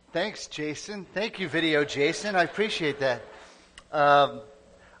Thanks, Jason. Thank you, Video Jason. I appreciate that.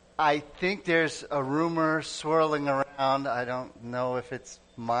 I think there's a rumor swirling around. I don't know if it's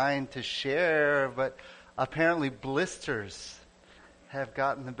mine to share, but apparently blisters have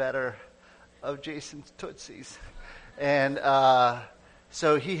gotten the better of Jason's Tootsies. And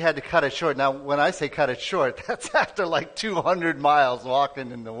so he had to cut it short. Now, when I say cut it short, that's after like 200 miles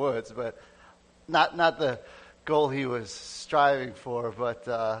walking in the woods, but not the goal he was striving for. But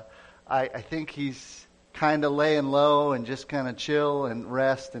I think he's kind of laying low and just kind of chill and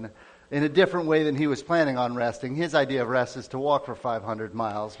rest in a different way than he was planning on resting. His idea of rest is to walk for 500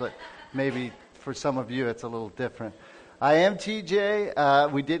 miles, but maybe for some of you it's a little different. I am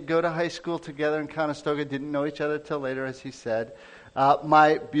TJ. We did go to high school together in Conestoga. Didn't know each other till later, as he said.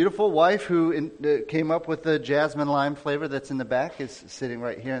 My beautiful wife, who came up with the jasmine lime flavor that's in the back, is sitting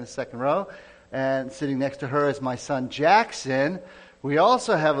right here in the second row. And sitting next to her is my son, Jackson. We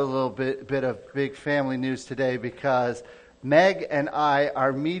also have a little bit of big family news today because Meg and I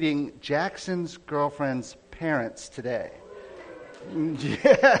are meeting Jackson's girlfriend's parents today.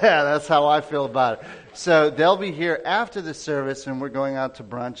 Yeah, that's how I feel about it. So they'll be here after the service, and we're going out to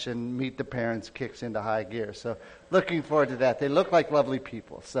brunch and meet the parents, kicks into high gear. So looking forward to that. They look like lovely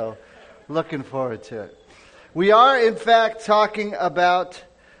people, so looking forward to it. We are, in fact, talking about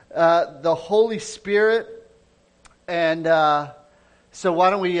the Holy Spirit, and so why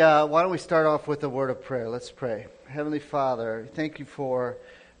don't we start off with a word of prayer? Let's pray. Heavenly Father, thank you for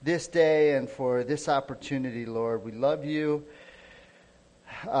this day and for this opportunity, Lord. We love you.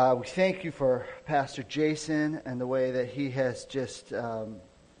 We thank you for Pastor Jason and the way that he has just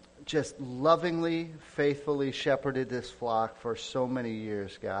lovingly, faithfully shepherded this flock for so many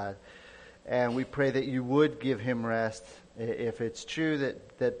years, God. And we pray that you would give him rest. If it's true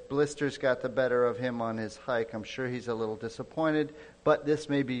that blisters got the better of him on his hike, I'm sure he's a little disappointed, but this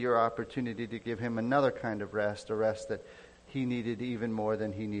may be your opportunity to give him another kind of rest, a rest that he needed even more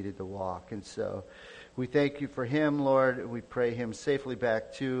than he needed to walk. And so we thank you for him, Lord. We pray him safely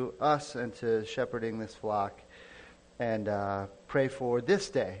back to us and to shepherding this flock. And pray for this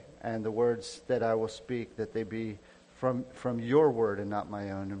day and the words that I will speak, that they be from your word and not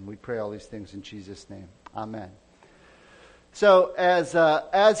my own. And we pray all these things in Jesus' name. Amen. So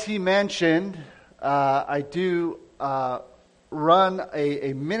as he mentioned, I do run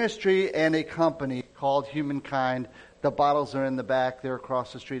a ministry and a company called Humankind. The bottles are in the back. They're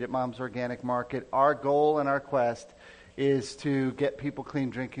across the street at Mom's Organic Market. Our goal and our quest is to get people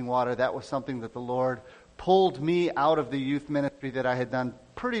clean drinking water. That was something that the Lord pulled me out of the youth ministry that I had done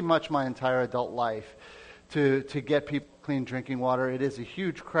pretty much my entire adult life to get people clean drinking water. It is a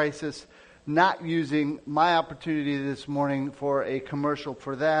huge crisis. Not using my opportunity this morning for a commercial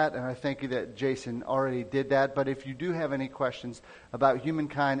for that, and I thank you that Jason already did that. But if you do have any questions about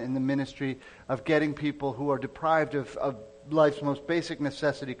Humankind and the ministry of getting people who are deprived of life's most basic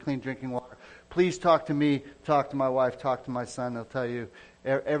necessity, clean drinking water, please talk to me, talk to my wife, talk to my son. They'll tell you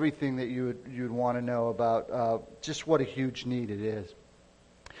everything that you'd want to know about just what a huge need it is.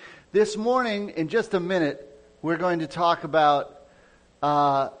 This morning, in just a minute, we're going to talk about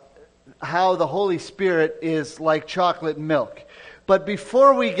how the Holy Spirit is like chocolate milk. But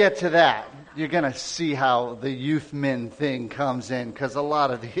before we get to that, you're going to see how the youth men thing comes in, because a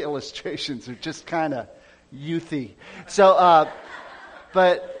lot of the illustrations are just kind of youthy. So,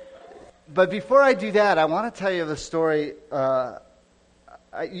 but before I do that, I want to tell you the story.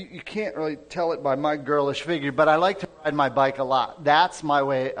 You can't really tell it by my girlish figure, but I like to ride my bike a lot. That's my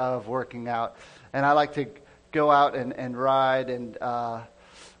way of working out. And I like to go out and ride, and I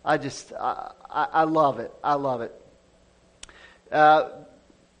love it. I love it.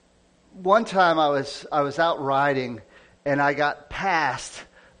 One time I was out riding, and I got passed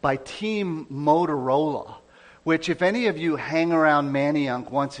by Team Motorola, which if any of you hang around Manayunk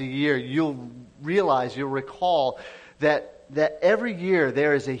once a year, you'll recall that every year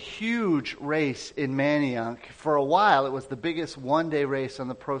there is a huge race in Manayunk. For a while, it was the biggest one-day race on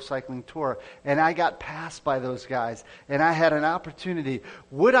the Pro Cycling Tour, and I got passed by those guys, and I had an opportunity.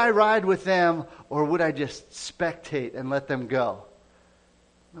 Would I ride with them, or would I just spectate and let them go?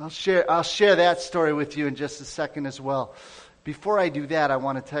 I'll share that story with you in just a second as well. Before I do that, I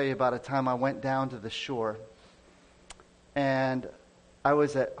want to tell you about a time I went down to the shore, and I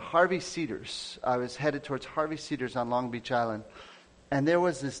was at Harvey Cedars. I was headed towards Harvey Cedars on Long Beach Island, and there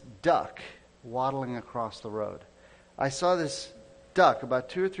was this duck waddling across the road. I saw this duck about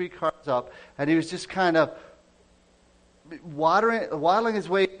 2 or 3 cars up, and he was just kind of waddling his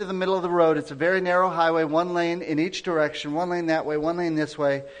way to the middle of the road. It's a very narrow highway, one lane in each direction, one lane that way, one lane this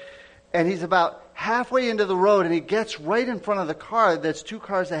way, and he's about halfway into the road, and he gets right in front of the car that's 2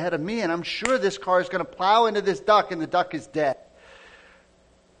 cars ahead of me, and I'm sure this car is going to plow into this duck, and the duck is dead.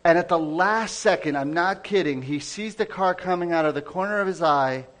 And at the last second, I'm not kidding, he sees the car coming out of the corner of his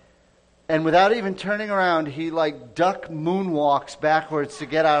eye, and without even turning around, he duck moonwalks backwards to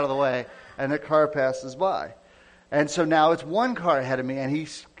get out of the way, and the car passes by. And so now it's 1 car ahead of me, and he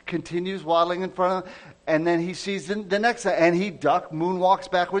continues waddling in front of him, and then he sees the next one, and he duck moonwalks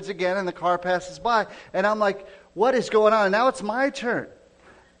backwards again, and the car passes by. And I'm like, what is going on? And now it's my turn.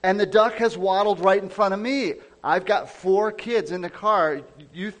 And the duck has waddled right in front of me. I've got 4 kids in the car,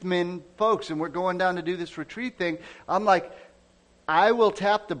 youth men folks, and we're going down to do this retreat thing. I'm like, I will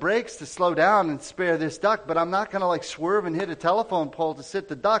tap the brakes to slow down and spare this duck, but I'm not going to swerve and hit a telephone pole to sit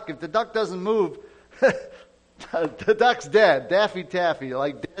the duck. If the duck doesn't move, the duck's dead. Daffy Taffy,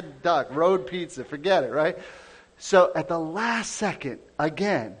 dead duck, road pizza, forget it, right? So at the last second,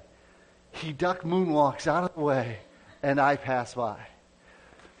 again, he duck moonwalks out of the way, and I pass by.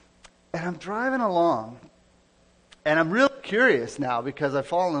 And I'm driving along, and I'm real curious now because I've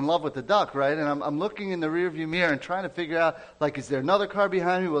fallen in love with the duck, right? And I'm looking in the rearview mirror and trying to figure out, is there another car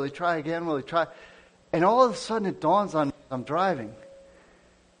behind me? Will he try again? Will he try? And all of a sudden it dawns on me as I'm driving.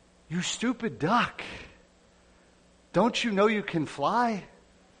 You stupid duck. Don't you know you can fly?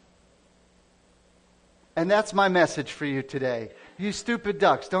 And that's my message for you today. You stupid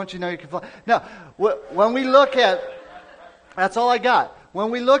ducks, don't you know you can fly? Now, when we look at, that's all I got.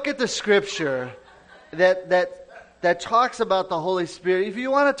 When we look at the scripture that talks about the Holy Spirit, if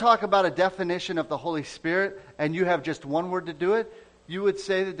you want to talk about a definition of the Holy Spirit and you have just one word to do it, you would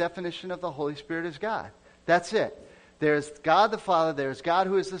say the definition of the Holy Spirit is God. That's it. There's God the Father, there's God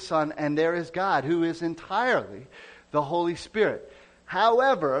who is the Son, and there is God who is entirely the Holy Spirit.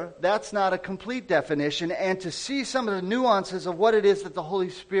 However, that's not a complete definition, and to see some of the nuances of what it is that the Holy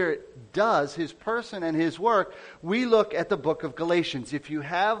Spirit does, His person and His work, we look at the book of Galatians. If you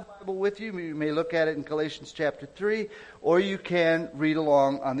have the Bible with you, you may look at it in Galatians chapter 3, or you can read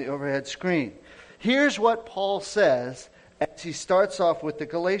along on the overhead screen. Here's what Paul says as he starts off with the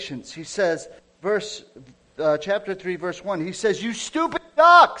Galatians. He says, chapter 3, verse 1, he says, "You stupid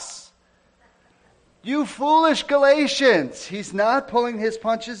ducks! You foolish Galatians." He's not pulling his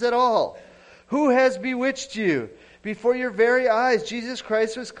punches at all. "Who has bewitched you? Before your very eyes, Jesus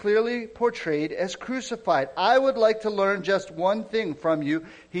Christ was clearly portrayed as crucified. I would like to learn just one thing from you."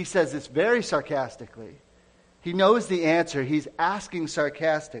 He says this very sarcastically. He knows the answer. He's asking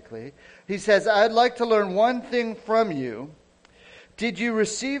sarcastically. He says, "I'd like to learn one thing from you. Did you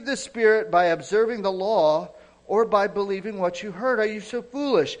receive the Spirit by observing the law or by believing what you heard? Are you so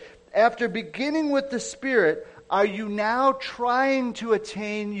foolish? After beginning with the Spirit, are you now trying to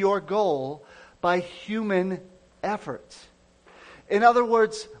attain your goal by human efforts?" In other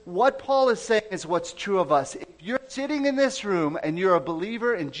words, what Paul is saying is what's true of us. If you're sitting in this room and you're a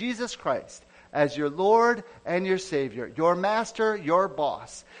believer in Jesus Christ as your Lord and your Savior, your master, your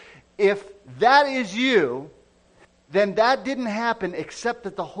boss, if that is you, then that didn't happen except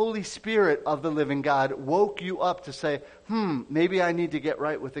that the Holy Spirit of the living God woke you up to say, maybe I need to get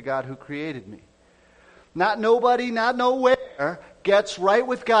right with the God who created me. Not nobody, not nowhere gets right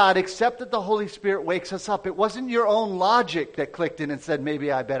with God except that the Holy Spirit wakes us up. It wasn't your own logic that clicked in and said,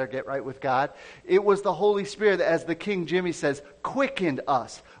 maybe I better get right with God. It was the Holy Spirit that, as the King Jimmy says, quickened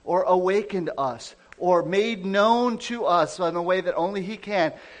us or awakened us or made known to us in a way that only He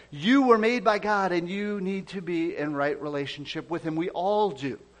can. You were made by God, and you need to be in right relationship with Him. We all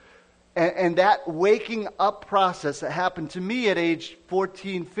do. And that waking up process that happened to me at age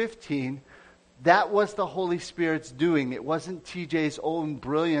 14, 15, that was the Holy Spirit's doing. It wasn't TJ's own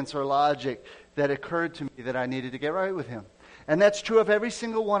brilliance or logic that occurred to me that I needed to get right with Him. And that's true of every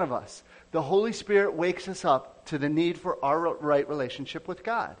single one of us. The Holy Spirit wakes us up to the need for our right relationship with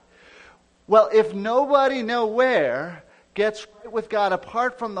God. Well, if nobody nowhere gets right with God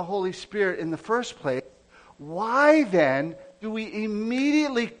apart from the Holy Spirit in the first place, why then do we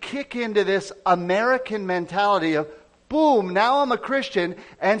immediately kick into this American mentality of, boom, now I'm a Christian,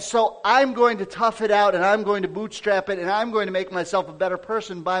 and so I'm going to tough it out, and I'm going to bootstrap it, and I'm going to make myself a better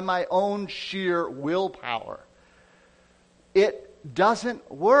person by my own sheer willpower? It doesn't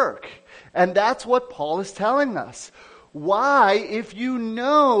work. And that's what Paul is telling us. Why, if you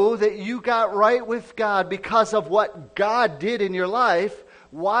know that you got right with God because of what God did in your life,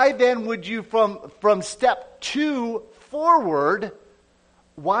 why then would you, from step 2 forward,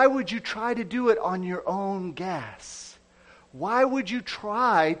 why would you try to do it on your own gas? Why would you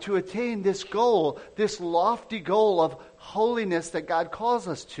try to attain this goal, this lofty goal of holiness that God calls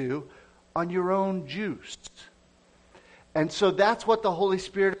us to, on your own juice? And so that's what the Holy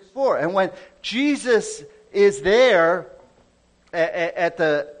Spirit is for. And when Jesus is there at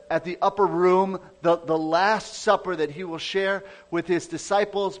the upper room, the Last Supper that he will share with his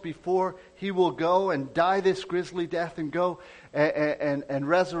disciples before he will go and die this grisly death and go and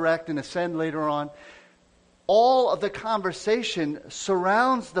resurrect and ascend later on, all of the conversation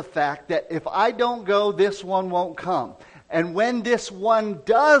surrounds the fact that if I don't go, this one won't come. And when this one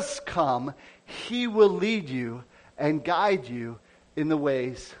does come, he will lead you and guide you in the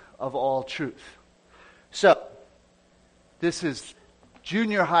ways of all truth. So, this is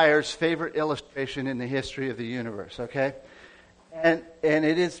junior higher's favorite illustration in the history of the universe, okay? And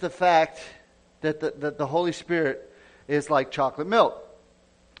it is the fact that the Holy Spirit is like chocolate milk.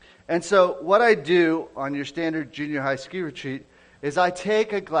 And so what I do on your standard junior high ski retreat is I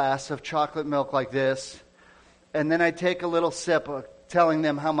take a glass of chocolate milk like this, and then I take a little sip of telling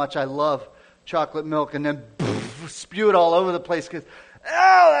them how much I love chocolate milk, and then spew it all over the place because,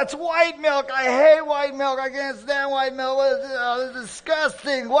 oh, that's white milk. I hate white milk. I can't stand white milk. This is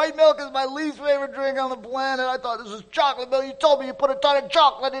disgusting. White milk is my least favorite drink on the planet. I thought this was chocolate milk. You told me you put a ton of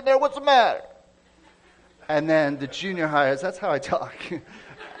chocolate in there. What's the matter? And then the junior hires, that's how I talk.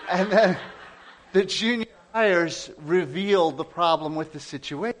 And then the junior hires reveal the problem with the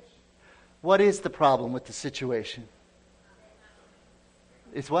situation. What is the problem with the situation?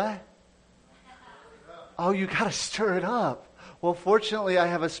 It's what? Oh, you got to stir it up. Well, fortunately, I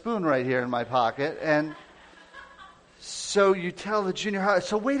have a spoon right here in my pocket. And so you tell the junior hire,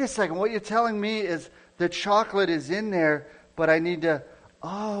 so wait a second. What you're telling me is the chocolate is in there, but I need to,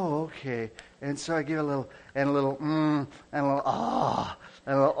 oh, okay. And so I give a little, and a little, and a little, ah.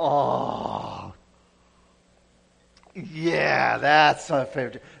 And I'm like, oh, yeah, that's my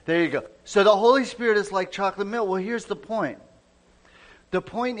favorite. There you go. So the Holy Spirit is like chocolate milk. Well, here's the point. The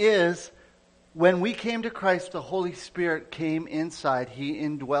point is, when we came to Christ, the Holy Spirit came inside. He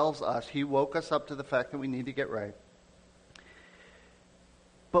indwells us. He woke us up to the fact that we need to get right.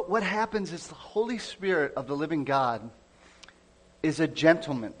 But what happens is the Holy Spirit of the living God is a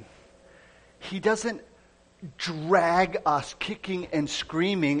gentleman. He doesn't drag us kicking and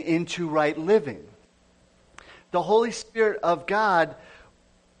screaming into right living. The Holy Spirit of God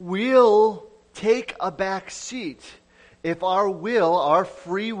will take a back seat if our will, our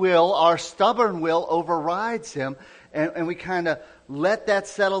free will, our stubborn will overrides him, and we kind of let that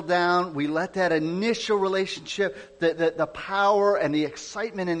settle down. We let that initial relationship, the power and the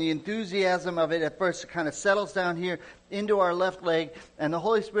excitement and the enthusiasm of it at first kind of settles down here into our left leg, and the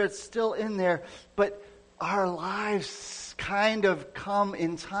Holy Spirit's still in there, but our lives kind of come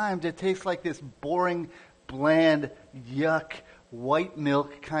in time to taste like this boring, bland, yuck, white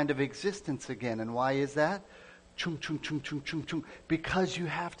milk kind of existence again. And why is that? Chung, chung, chung, chung, chung, chung. Because you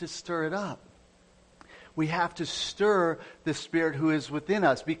have to stir it up. We have to stir the Spirit who is within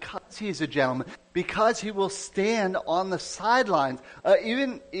us because he is a gentleman, because he will stand on the sidelines,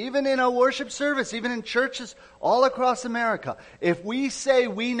 even in a worship service, even in churches all across America. If we say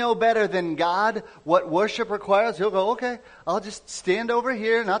we know better than God what worship requires, he'll go, okay, I'll just stand over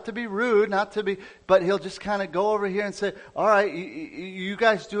here, not to be rude, but he'll just kind of go over here and say, all right, you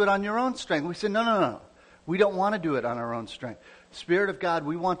guys do it on your own strength. We say, no. We don't want to do it on our own strength. Spirit of God,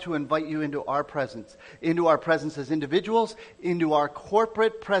 we want to invite you into our presence as individuals, into our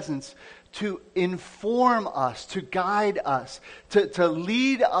corporate presence, to inform us, to guide us, to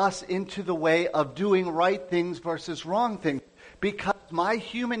lead us into the way of doing right things versus wrong things. Because my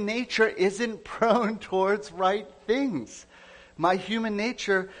human nature isn't prone towards right things. My human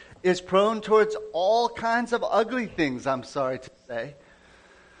nature is prone towards all kinds of ugly things, I'm sorry to say.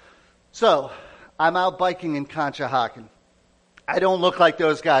 So, I'm out biking in Conshohocken. I don't look like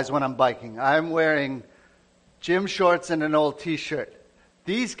those guys when I'm biking. I'm wearing gym shorts and an old t-shirt.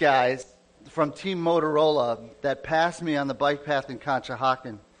 These guys from Team Motorola that passed me on the bike path in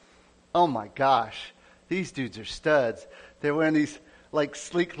Conshohocken, oh my gosh, these dudes are studs. They're wearing these like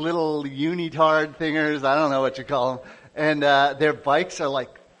sleek little unitard thingers, I don't know what you call them, and their bikes are like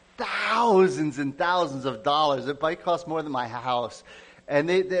thousands and thousands of dollars. The bike costs more than my house, and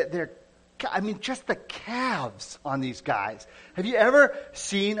they're just the calves on these guys. Have you ever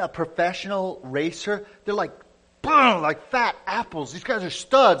seen a professional racer? They're like, boom, like fat apples. These guys are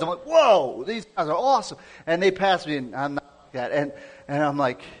studs. I'm like, whoa, these guys are awesome. And they pass me, and I'm not like that. And I'm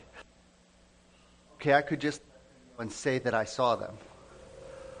like, okay, I could just and say that I saw them.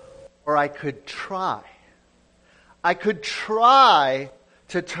 Or I could try. I could try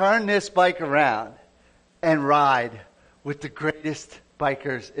to turn this bike around and ride with the greatest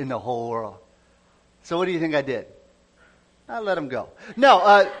bikers in the whole world. So what do you think I did? I let them go. No,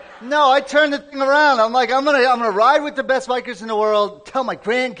 I turned the thing around. I'm like, I'm gonna ride with the best bikers in the world. Tell my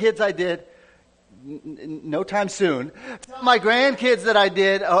grandkids I did. No time soon. Tell my grandkids that I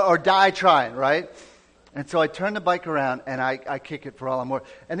did, or die trying, right? And so I turn the bike around and I kick it for all I'm worth.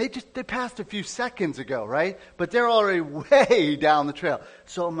 And they passed a few seconds ago, right? But they're already way down the trail.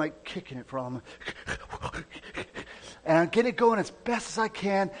 So I'm like kicking it for all I'm worth. And I'm getting it going as best as I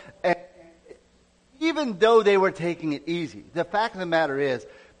can. And even though they were taking it easy, the fact of the matter is,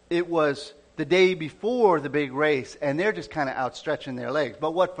 it was the day before the big race, and they're just kind of outstretching their legs.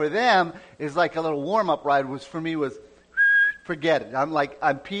 But what for them is like a little warm-up ride for me was, forget it.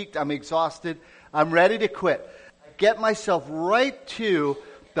 I'm peaked, I'm exhausted, I'm ready to quit. I get myself right to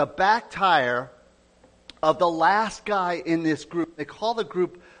the back tire of the last guy in this group. They call the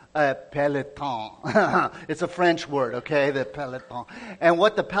group peloton. It's a French word, okay, the peloton. And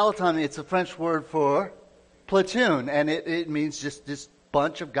what the peloton, it's a French word for platoon, and it means just this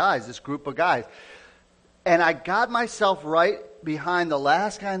bunch of guys, this group of guys. And I got myself right behind the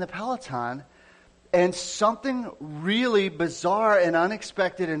last guy in the peloton, and something really bizarre and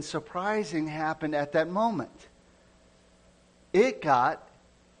unexpected and surprising happened at that moment. It got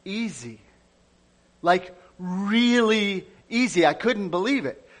easy. Like, really easy. I couldn't believe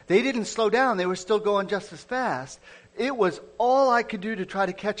it. They didn't slow down. They were still going just as fast. It was all I could do to try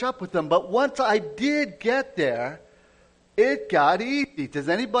to catch up with them. But once I did get there, it got easy. Does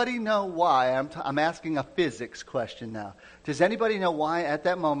anybody know why? I'm asking a physics question now. Does anybody know why at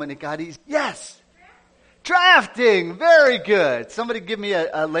that moment it got easy? Yes! Drafting! Very good. Somebody give me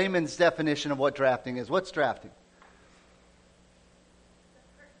a layman's definition of what drafting is. What's drafting?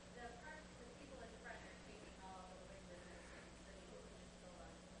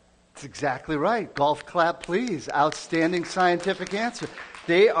 That's exactly right. Golf clap, please. Outstanding scientific answer.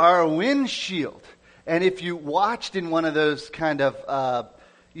 They are a windshield. And if you watched in one of those kind of,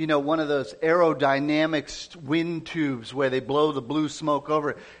 one of those aerodynamics wind tubes where they blow the blue smoke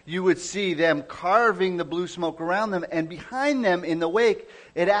over it, you would see them carving the blue smoke around them. And behind them in the wake,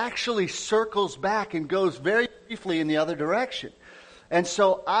 it actually circles back and goes very briefly in the other direction. And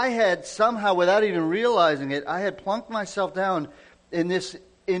so I had somehow, without even realizing it, I had plunked myself down in this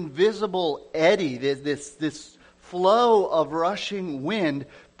invisible eddy, this flow of rushing wind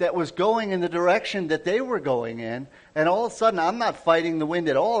that was going in the direction that they were going in, and all of a sudden I'm not fighting the wind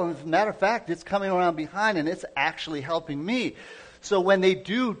at all. As a matter of fact, it's coming around behind and it's actually helping me. So when they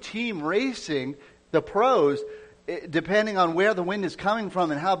do team racing, the pros, depending on where the wind is coming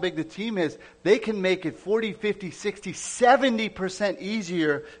from and how big the team is, they can make it 40, 50, 60, 70%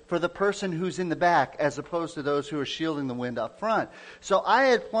 easier for the person who's in the back as opposed to those who are shielding the wind up front. So I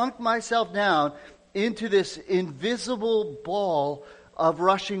had plunked myself down into this invisible ball of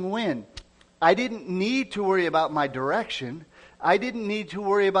rushing wind. I didn't need to worry about my direction. I didn't need to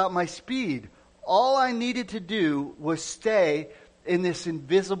worry about my speed. All I needed to do was stay in this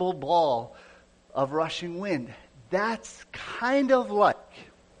invisible ball of rushing wind. That's kind of like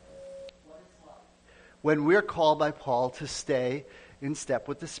what it's like when we're called by Paul to stay in step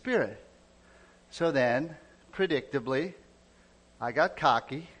with the Spirit. So then, predictably, I got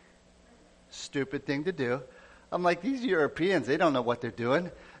cocky. Stupid thing to do. I'm like, these Europeans, they don't know what they're doing.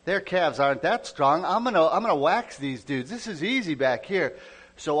 Their calves aren't that strong. I'm gonna wax these dudes. This is easy back here.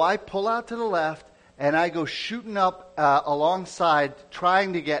 So I pull out to the left, and I go shooting up alongside,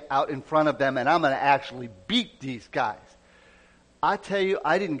 trying to get out in front of them, and I'm going to actually beat these guys. I tell you,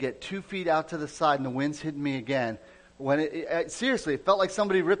 I didn't get 2 feet out to the side, and the wind's hitting me again. Seriously, it felt like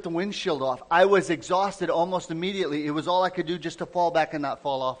somebody ripped the windshield off. I was exhausted almost immediately. It was all I could do just to fall back and not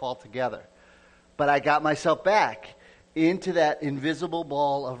fall off altogether. But I got myself back into that invisible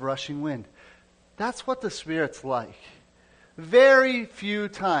ball of rushing wind. That's what the Spirit's like. Very few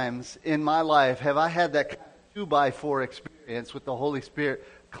times in my life have I had that 2x4 experience with the Holy Spirit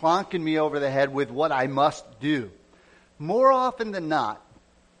clonking me over the head with what I must do. More often than not,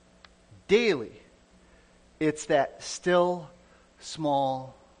 daily, it's that still,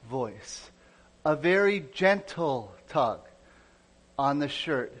 small voice. A very gentle tug on the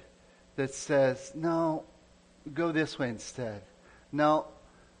shirt that says, no, go this way instead. No,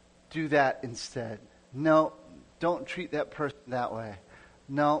 do that instead. No, don't treat that person that way.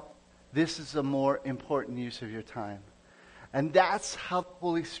 No, this is a more important use of your time. And that's how the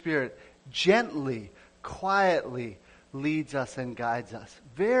Holy Spirit gently, quietly leads us and guides us.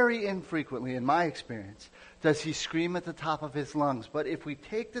 Very infrequently, in my experience, does he scream at the top of his lungs. But if we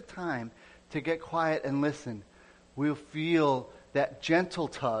take the time to get quiet and listen, we'll feel that gentle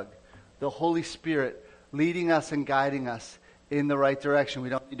tug, the Holy Spirit leading us and guiding us in the right direction. We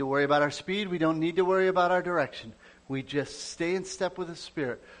don't need to worry about our speed. We don't need to worry about our direction. We just stay in step with the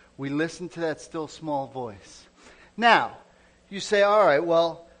Spirit. We listen to that still small voice. Now, you say, all right,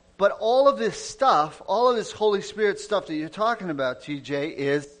 well, but all of this stuff, all of this Holy Spirit stuff that you're talking about, TJ,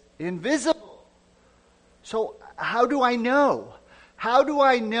 is invisible. So how do I know? How do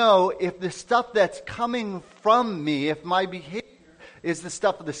I know if the stuff that's coming from me, if my behavior is the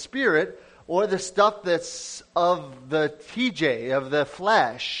stuff of the Spirit or the stuff that's of the TJ, of the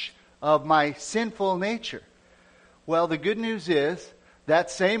flesh, of my sinful nature? Well, the good news is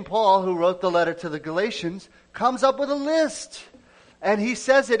that same Paul who wrote the letter to the Galatians comes up with a list. And he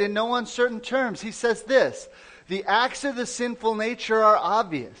says it in no uncertain terms. He says this: the acts of the sinful nature are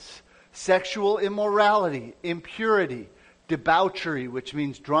obvious. Sexual immorality, impurity, debauchery, which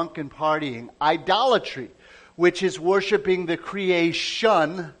means drunken partying, idolatry, which is worshiping the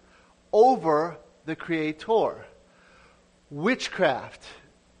creation over the Creator. Witchcraft.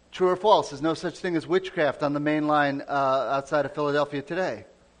 True or false? There's no such thing as witchcraft on the main line outside of Philadelphia today.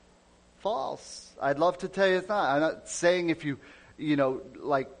 False. I'd love to tell you it's not. I'm not saying if you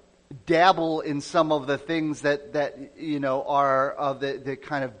dabble in some of the things that are of the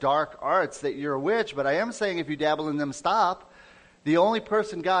kind of dark arts that you're a witch, but I am saying if you dabble in them, stop. The only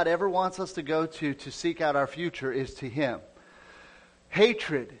person God ever wants us to go to seek out our future is to Him.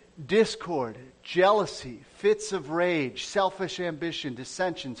 Hatred, discord, jealousy, fits of rage, selfish ambition,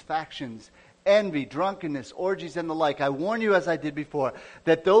 dissensions, factions, envy, drunkenness, orgies, and the like. I warn you, as I did before,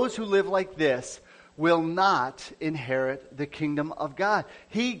 that those who live like this will not inherit the kingdom of God.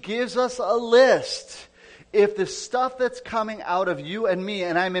 He gives us a list. If the stuff that's coming out of you and me,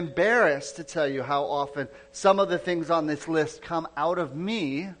 and I'm embarrassed to tell you how often some of the things on this list come out of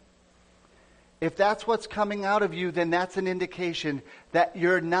me, if that's what's coming out of you, then that's an indication that we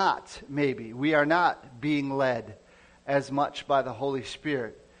are not being led as much by the Holy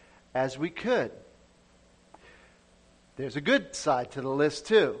Spirit as we could. There's a good side to the list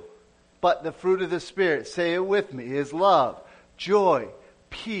too. But the fruit of the Spirit, say it with me, is love, joy,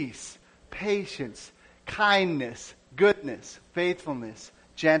 peace, patience, kindness, goodness, faithfulness,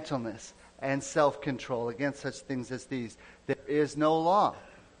 gentleness, and self-control. Against such things as these, there is no law.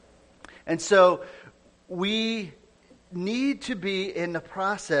 And so we need to be in the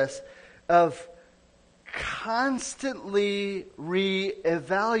process of constantly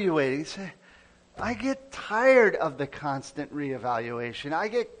re-evaluating. I get tired of the constant re-evaluation. I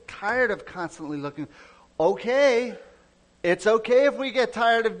get tired of constantly looking. Okay, it's okay if we get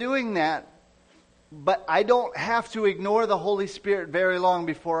tired of doing that, but I don't have to ignore the Holy Spirit very long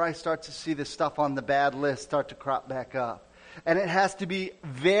before I start to see the stuff on the bad list start to crop back up. And it has to be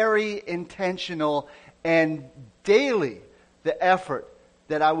very intentional and daily, the effort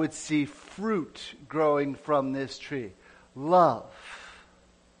that I would see fruit growing from this tree. Love.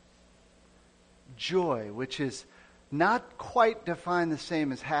 Joy, which is not quite defined the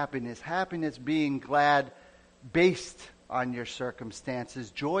same as happiness. Happiness being glad based on your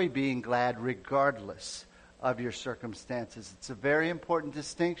circumstances. Joy being glad regardless of your circumstances. It's a very important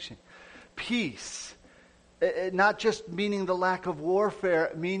distinction. Peace. Not just meaning the lack of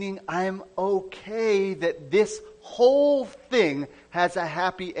warfare, meaning I'm okay that this whole thing has a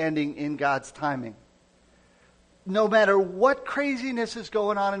happy ending in God's timing. No matter what craziness is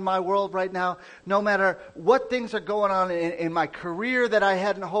going on in my world right now, no matter what things are going on in my career that I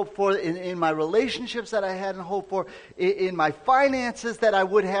hadn't hoped for, in my relationships that I hadn't hoped for, in my finances that I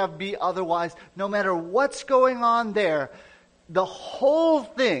would have be otherwise, no matter what's going on there, the whole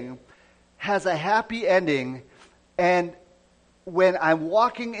thing has a happy ending. And when I'm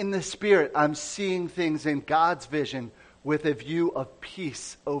walking in the Spirit, I'm seeing things in God's vision with a view of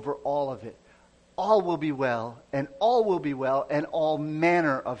peace over all of it. All will be well, and all will be well, and all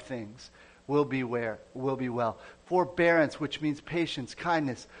manner of things will be well. Forbearance, which means patience,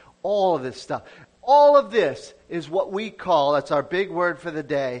 kindness, all of this stuff. All of this is what we call, that's our big word for the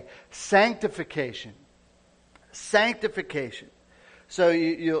day, sanctification. Sanctification. So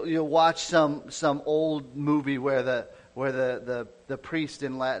you'll watch some old movie where the priest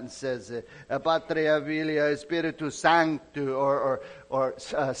in Latin says Patria Filia Spiritus Sanctu, or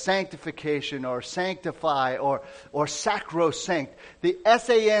sanctification, or sanctify, or sacrosanct. The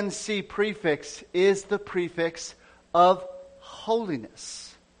SANC prefix is the prefix of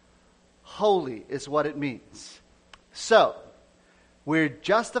holiness. Holy is what it means. So we're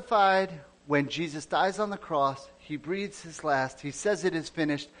justified when Jesus dies on the cross. He breathes his last. He says it is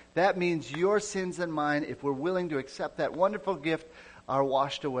finished. That means your sins and mine, if we're willing to accept that wonderful gift, are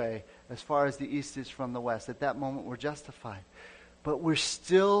washed away as far as the east is from the west. At that moment, we're justified. But we're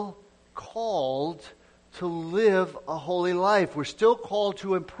still called to live a holy life. We're still called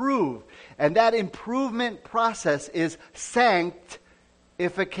to improve. And that improvement process is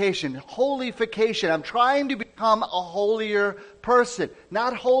sanctification, holification. I'm trying to become a holier person.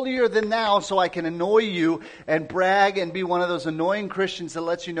 Not holier than thou so I can annoy you and brag and be one of those annoying Christians that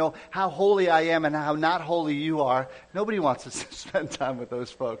lets you know how holy I am and how not holy you are. Nobody wants to spend time with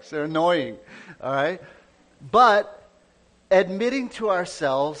those folks. They're annoying. All right? But admitting to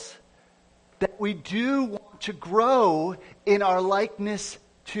ourselves that we do want to grow in our likeness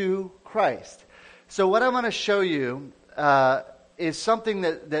to Christ. So what I'm going to show you is something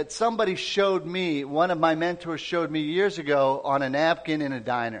that somebody showed me, one of my mentors showed me years ago on a napkin in a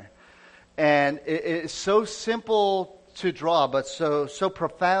diner. And it's so simple to draw, but so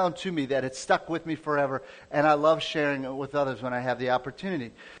profound to me that it stuck with me forever. And I love sharing it with others when I have the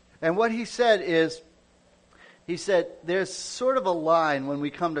opportunity. And what he said is, he said, there's sort of a line when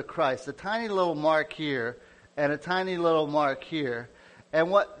we come to Christ, a tiny little mark here and a tiny little mark here. And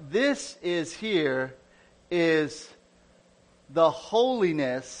what this is here is the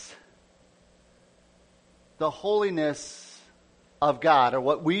holiness of God, or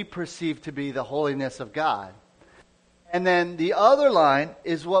what we perceive to be the holiness of God. And then the other line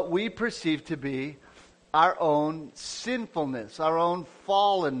is what we perceive to be our own sinfulness, our own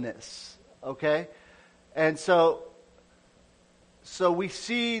fallenness, okay? And so we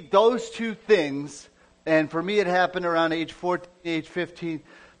see those two things, and for me it happened around age 14, age 15,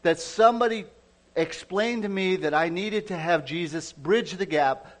 that somebody explained to me that I needed to have Jesus bridge the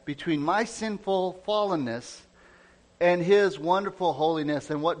gap between my sinful fallenness and His wonderful holiness,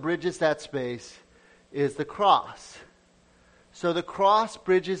 and what bridges that space is the cross. So the cross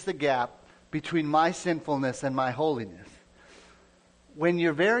bridges the gap between my sinfulness and my holiness. When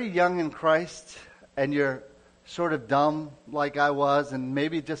you're very young in Christ, and you're sort of dumb like I was, and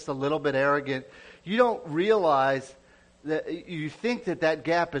maybe just a little bit arrogant, you don't realize that you think that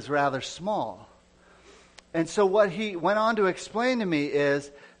gap is rather small. And so what he went on to explain to me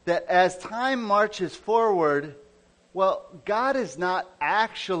is that as time marches forward, well, God is not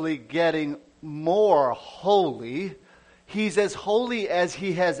actually getting more holy. He's as holy as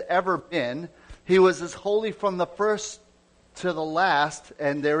He has ever been. He was as holy from the first to the last,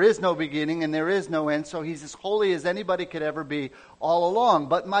 and there is no beginning and there is no end, so He's as holy as anybody could ever be all along.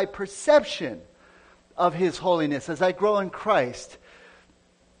 But my perception of His holiness as I grow in Christ,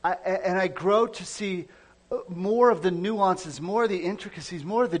 I grow to see more of the nuances, more of the intricacies,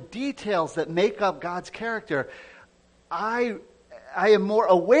 more of the details that make up God's character, I am more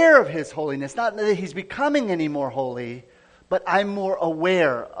aware of His holiness. Not that He's becoming any more holy, but I'm more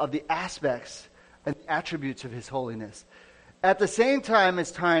aware of the aspects and the attributes of His holiness. At the same time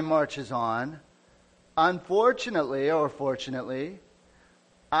as time marches on, unfortunately or fortunately,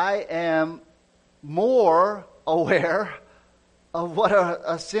 I am more aware of what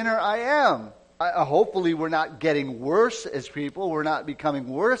a sinner I am. Hopefully we're not getting worse as people, we're not becoming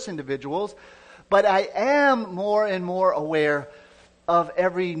worse individuals, but I am more and more aware of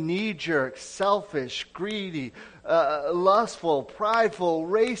every knee-jerk, selfish, greedy, lustful, prideful,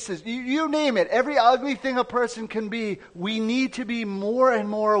 racist, you name it. Every ugly thing a person can be, we need to be more and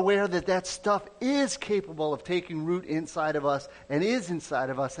more aware that stuff is capable of taking root inside of us and is inside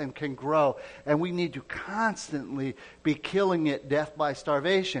of us and can grow. And we need to constantly be killing it, death by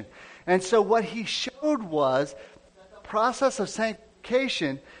starvation. And so what he showed was that the process of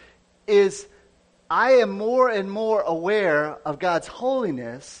sanctification is I am more and more aware of God's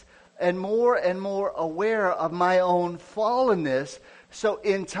holiness and more aware of my own fallenness. So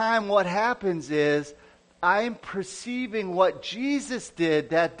in time, what happens is I'm perceiving what Jesus did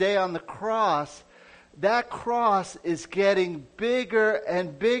that day on the cross. That cross is getting bigger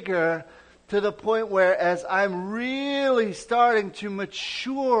and bigger to the point where as I'm really starting to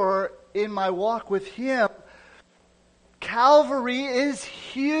mature in my walk with Him, Calvary is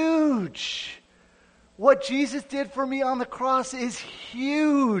huge. What Jesus did for me on the cross is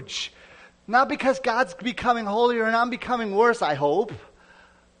huge. Not because God's becoming holier and I'm becoming worse, I hope,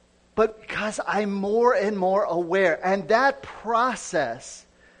 but because I'm more and more aware. And that process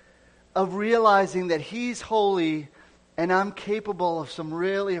of realizing that He's holy and I'm capable of some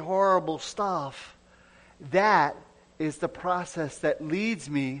really horrible stuff, that is the process that leads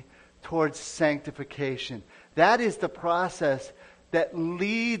me towards sanctification. That is the process that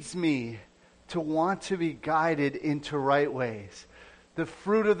leads me to want to be guided into right ways. The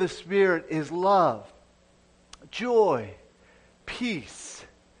fruit of the Spirit is love, joy, peace,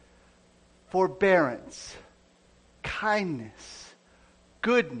 forbearance, kindness,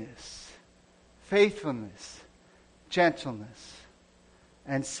 goodness, faithfulness, gentleness,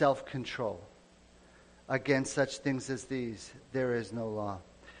 and self-control. against such things as these, there is no law.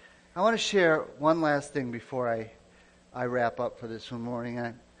 I want to share one last thing before I wrap up for this one morning.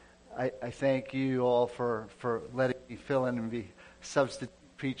 I thank you all for letting me fill in and be substitute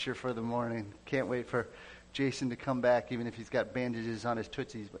preacher for the morning. Can't wait for Jason to come back, even if he's got bandages on his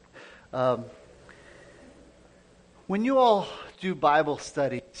tootsies. But when you all do Bible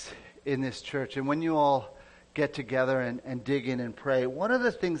studies in this church, and when you all get together and dig in and pray, one of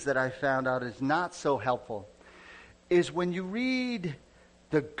the things that I found out is not so helpful is when you read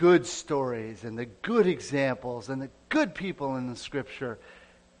the good stories and the good examples and the good people in the Scripture,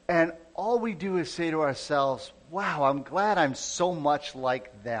 and all we do is say to ourselves, wow, I'm glad I'm so much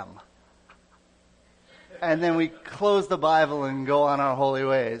like them. And then we close the Bible and go on our holy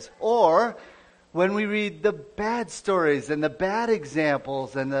ways. Or when we read the bad stories and the bad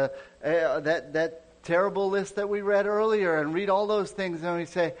examples and that terrible list that we read earlier, and read all those things, and we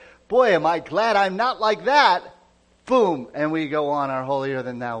say, boy, am I glad I'm not like that. Boom, and we go on our holier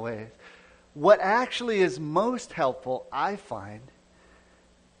than thou ways. What actually is most helpful, I find,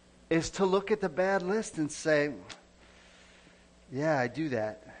 is to look at the bad list and say, yeah, I do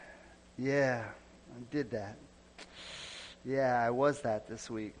that. Yeah, I did that. Yeah, I was that this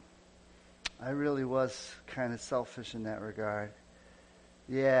week. I really was kind of selfish in that regard.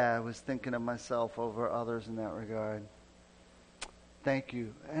 Yeah, I was thinking of myself over others in that regard. Thank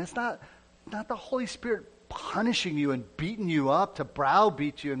you. And it's not the Holy Spirit punishing you and beating you up to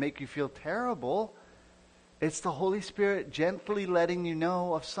browbeat you and make you feel terrible. It's the Holy Spirit gently letting you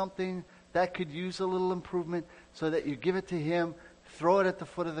know of something that could use a little improvement, so that you give it to Him, throw it at the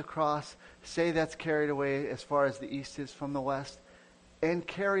foot of the cross, say that's carried away as far as the east is from the west, and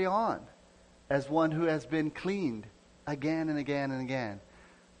carry on as one who has been cleaned again and again and again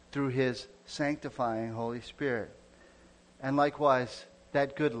through His sanctifying Holy Spirit. And likewise,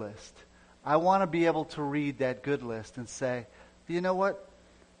 that good list. I want to be able to read that good list and say, you know what?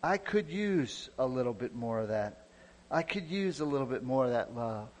 I could use a little bit more of that. I could use a little bit more of that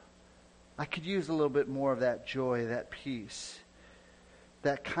love. I could use a little bit more of that joy, that peace,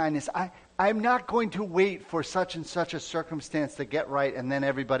 that kindness. I'm not going to wait for such and such a circumstance to get right and then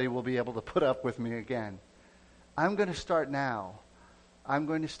everybody will be able to put up with me again. I'm going to start now. I'm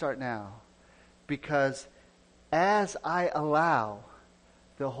going to start now. Because as I allow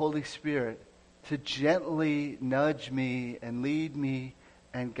the Holy Spirit to gently nudge me and lead me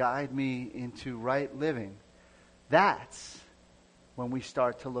and guide me into right living, that's when we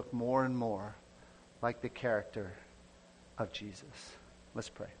start to look more and more like the character of Jesus. Let's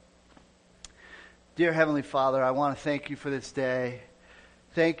pray. Dear Heavenly Father, I want to thank you for this day.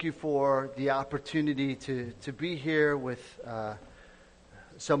 Thank you for the opportunity to be here with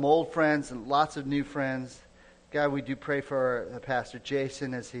some old friends and lots of new friends. God, we do pray for Pastor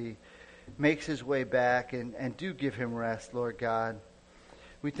Jason as he makes his way back, and do give him rest, Lord God.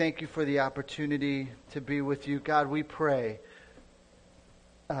 We thank you for the opportunity to be with you. God, we pray.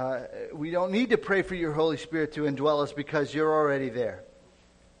 We don't need to pray for your Holy Spirit to indwell us because you're already there.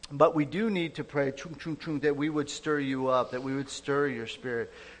 But we do need to pray, that we would stir you up, that we would stir your spirit,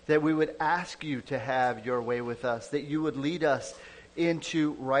 that we would ask you to have your way with us, that you would lead us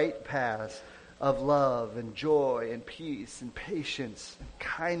into right paths of love and joy and peace and patience and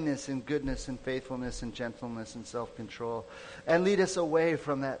kindness and goodness and faithfulness and gentleness and self-control. And lead us away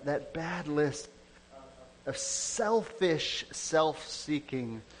from that bad list of selfish,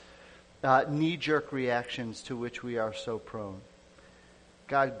 self-seeking, knee-jerk reactions to which we are so prone.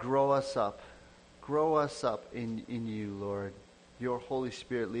 God, grow us up in you, Lord. Your Holy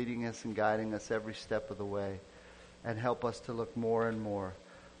Spirit leading us and guiding us every step of the way. And help us to look more and more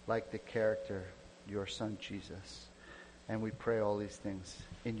like the character, your Son, Jesus. And we pray all these things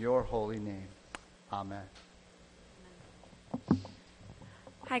in your holy name. Amen.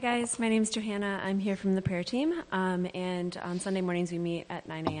 Hi guys, my name is Johanna. I'm here from the prayer team. And on Sunday mornings we meet at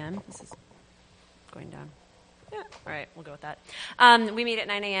 9 a.m. This is going down. Yeah, all right, we'll go with that. We meet at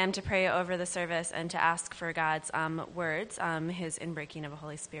 9 a.m. to pray over the service and to ask for God's words, his inbreaking of the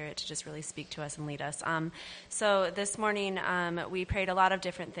Holy Spirit to just really speak to us and lead us. So this morning we prayed a lot of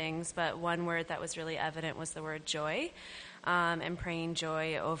different things, but one word that was really evident was the word joy, and praying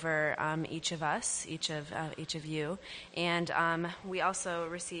joy over each of us, each of you. And we also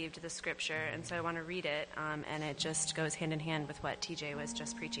received the scripture, and so I want to read it, and it just goes hand in hand with what TJ was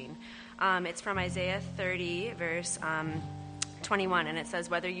just preaching. It's from Isaiah 30, verse 12 21, and it says,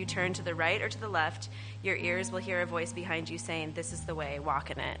 "Whether you turn to the right or to the left, your ears will hear a voice behind you saying, 'This is the way, walk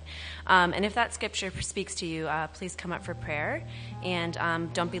in it.'" And if that scripture speaks to you, please come up for prayer. And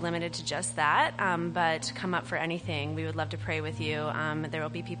don't be limited to just that, but come up for anything. We would love to pray with you. There will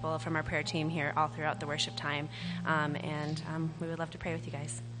be people from our prayer team here all throughout the worship time, and we would love to pray with you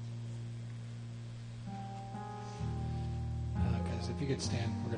guys. Guys, if you could stand, we're going to